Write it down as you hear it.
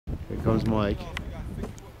Here comes Mike.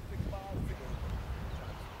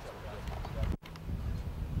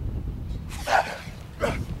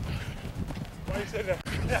 Why you say that?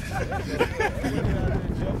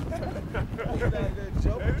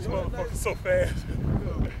 This motherfucker's so fast.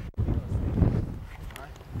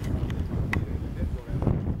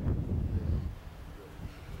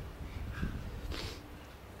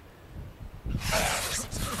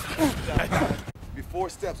 Be 4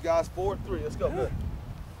 steps, guys. 4, 3. Let's go. Good.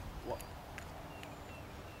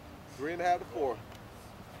 3.5 to 4.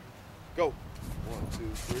 Go. 1,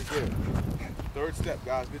 2, 3. Good. 3rd step,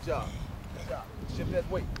 guys. Good job. Good job. Shift that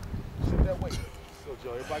weight. Shift that weight. Let's go,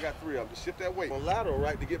 Joe. Everybody got 3 of them. Just shift that weight. On lateral,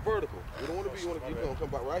 right, to get vertical. We don't want to be. You're going to come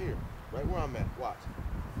back right here. Right where I'm at. Watch.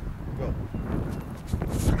 Go.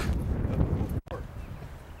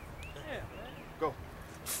 Go.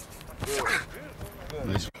 Good. Good.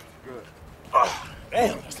 Nice. Good.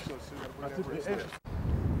 Damn.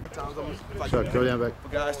 Chuck, go down back.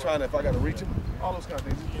 Guys trying to, if I got to reach him, all those kind of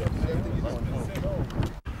things. Everything you're doing.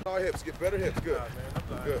 Our hips, get better hips. Good.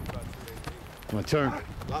 Good. My turn.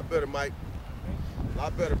 A lot better, Mike. A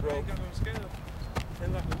lot better, bro.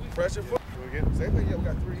 Pressure foot. Again. Same thing. Yeah, we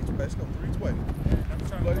got 3 each way. Let's go. 3 each way.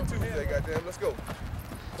 Bloody Tuesday, goddamn. Let's go.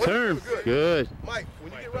 Turn. Good. Mike,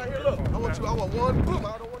 when you get right here, look. I want 1. Boom.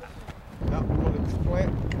 I don't want to. Now we want to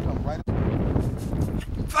plant. Come right.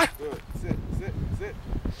 Good. Sit.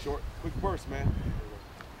 Short, quick burst, man.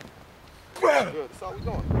 Good. That's all we're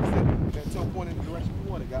doing. Sit. That toe point in the direction we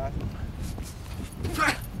want it, guys.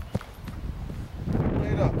 Straight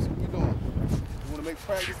up. That's what we're doing. We want to make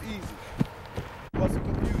practice easy. Muscle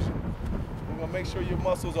confusion. We're going to make sure your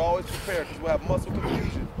muscles are always prepared because we'll have muscle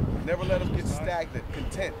confusion. Never let them get stagnant,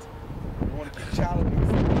 content. We want to keep challenging. We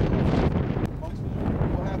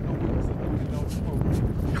don't have no weaknesses when we get done with the program.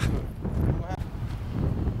 Good.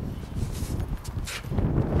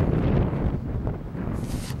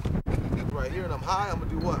 Right here and I'm high, I'm gonna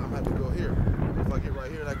do what? I'm gonna have to go here. If I get right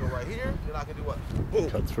here and I go right here, then I can do what? Boom.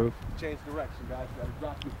 Cut through. Change direction, guys. You gotta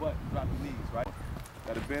drop your butt, drop your knees, right?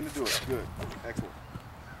 Gotta bend to do it. Good. Excellent.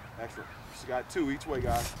 Excellent. You got 2 each way,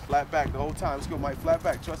 guys. Flat back the whole time. Let's go, Mike. Flat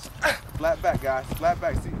back. Trust. Flat back, guys. Flat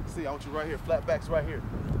back. See, I want you right here. Flat back's right here.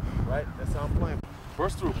 Right? That's how I'm playing.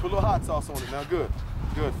 Burst through. Put a little hot sauce on it. Now, good.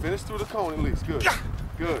 Good. Finish through the cone at least. Good.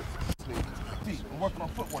 Good. Feet. I'm working on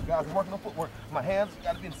footwork, guys. I'm working on footwork. My hands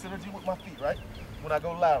got to be in synergy with my feet, right? When I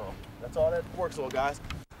go lateral. That's all that works on, guys.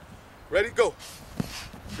 Ready? Go.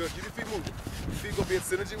 Good. Keep your feet moving. Your feet going to be in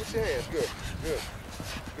synergy with your hands. Good. Good.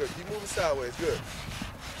 Good. Keep moving sideways. Good.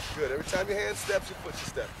 Good. Every time your hand steps, your foot should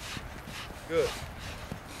step. Good.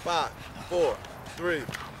 5, 4, 3,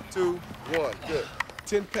 2, 1. Good.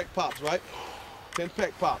 10 pec pops, right? 10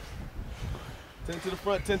 pec pops. 10 to the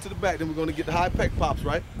front, 10 to the back. Then we're going to get the high pec pops,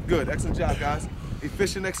 right? Good. Excellent job, guys.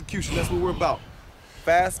 Efficient execution. That's what we're about.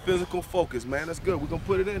 Fast physical focus, man. That's good. We're going to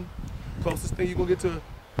put it in. Closest thing you're going to get to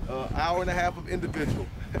an hour and a half of individual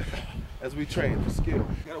as we train for skill.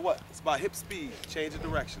 You got to what? It's about hip speed. Change of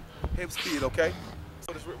direction. Hip speed, okay?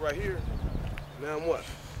 So this right here. Now I'm what?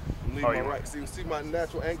 I'm leaving my right. See my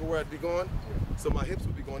natural angle where I'd be going? So my hips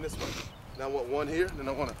would be going this way. Now I want 1 here, then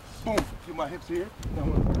I want to boom, get my hips here. Then I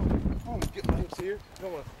want to boom, get my hips here. Then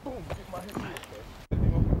I want to boom, get my hips here.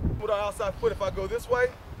 With our outside foot, if I go this way,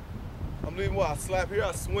 I'm leaving what? I slap here,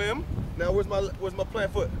 I swim. Now where's my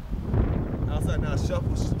plant foot? Outside, now I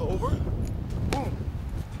shuffle over. Boom.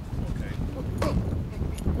 Okay.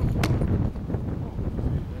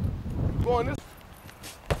 Going this.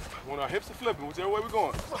 When our hips are flipping, whichever way we're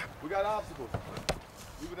going, we got obstacles.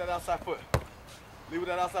 Leave with that outside foot. Leave with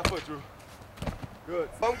that outside foot, Drew. Good.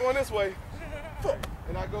 If I'm going this way,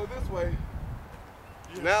 and I go this way,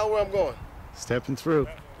 now where I'm going? Stepping through.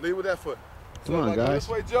 Leave with that foot. Come so on, if I go guys. this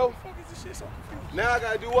way, Joe. Now I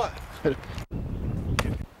gotta do what?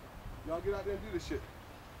 Y'all get out there and do this shit.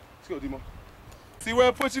 Let's go, Demo. See where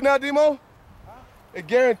I put you now, Demo? It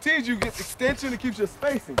guarantees you get extension. It keeps your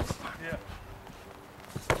spacing. Yeah.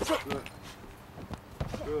 Good.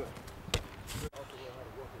 Good.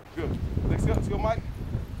 Good. Let's go, Mike.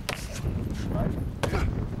 Right. Yeah.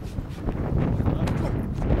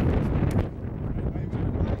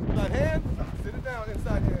 Inside hand. Sit it down.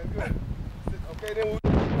 Inside hand. Good. Okay, then we'll go.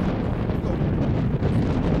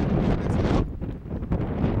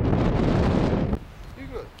 You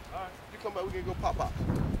good. All right. You come back. We can go pop.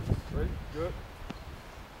 Ready? Good.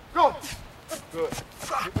 Go. Good.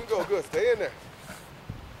 You can go. Good. Stay in there.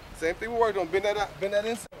 Same thing we worked on. Bend that out. Bend that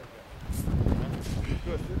inside.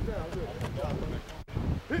 Good. Sit down.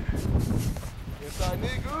 Good. Inside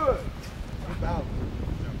knee. Good. Good balance.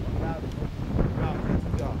 Balance.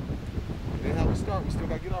 Good job. Then how we start, we still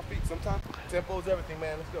got to get our feet. Sometimes tempo is everything,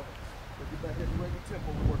 man. Let's go. Let's get back at the regular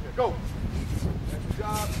tempo we work at. Go. That's the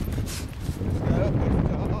job. Stand up. That's the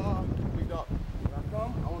job. Big dog. When I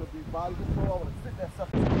come, I want to be body control. I want to sit that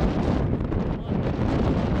sucker.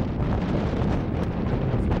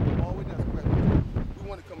 All the way down. We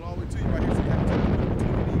want to come all the way to you right here so you have to take it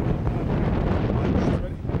between the knees. All right, guys,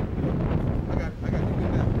 ready? I got you.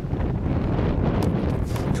 Get down.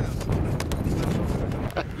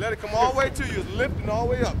 Let it come all the way to you. It's lifting all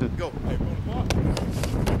the way up. Go.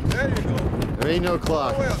 There you go. There ain't no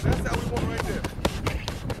clock. All the way up. That's how we want it right there.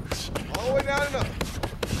 All the way down and up.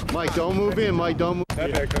 Mike, don't move in. Mike, don't move.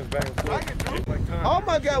 That comes back and forth. I can do it. Oh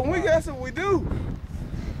my God, when we get, that's what we do.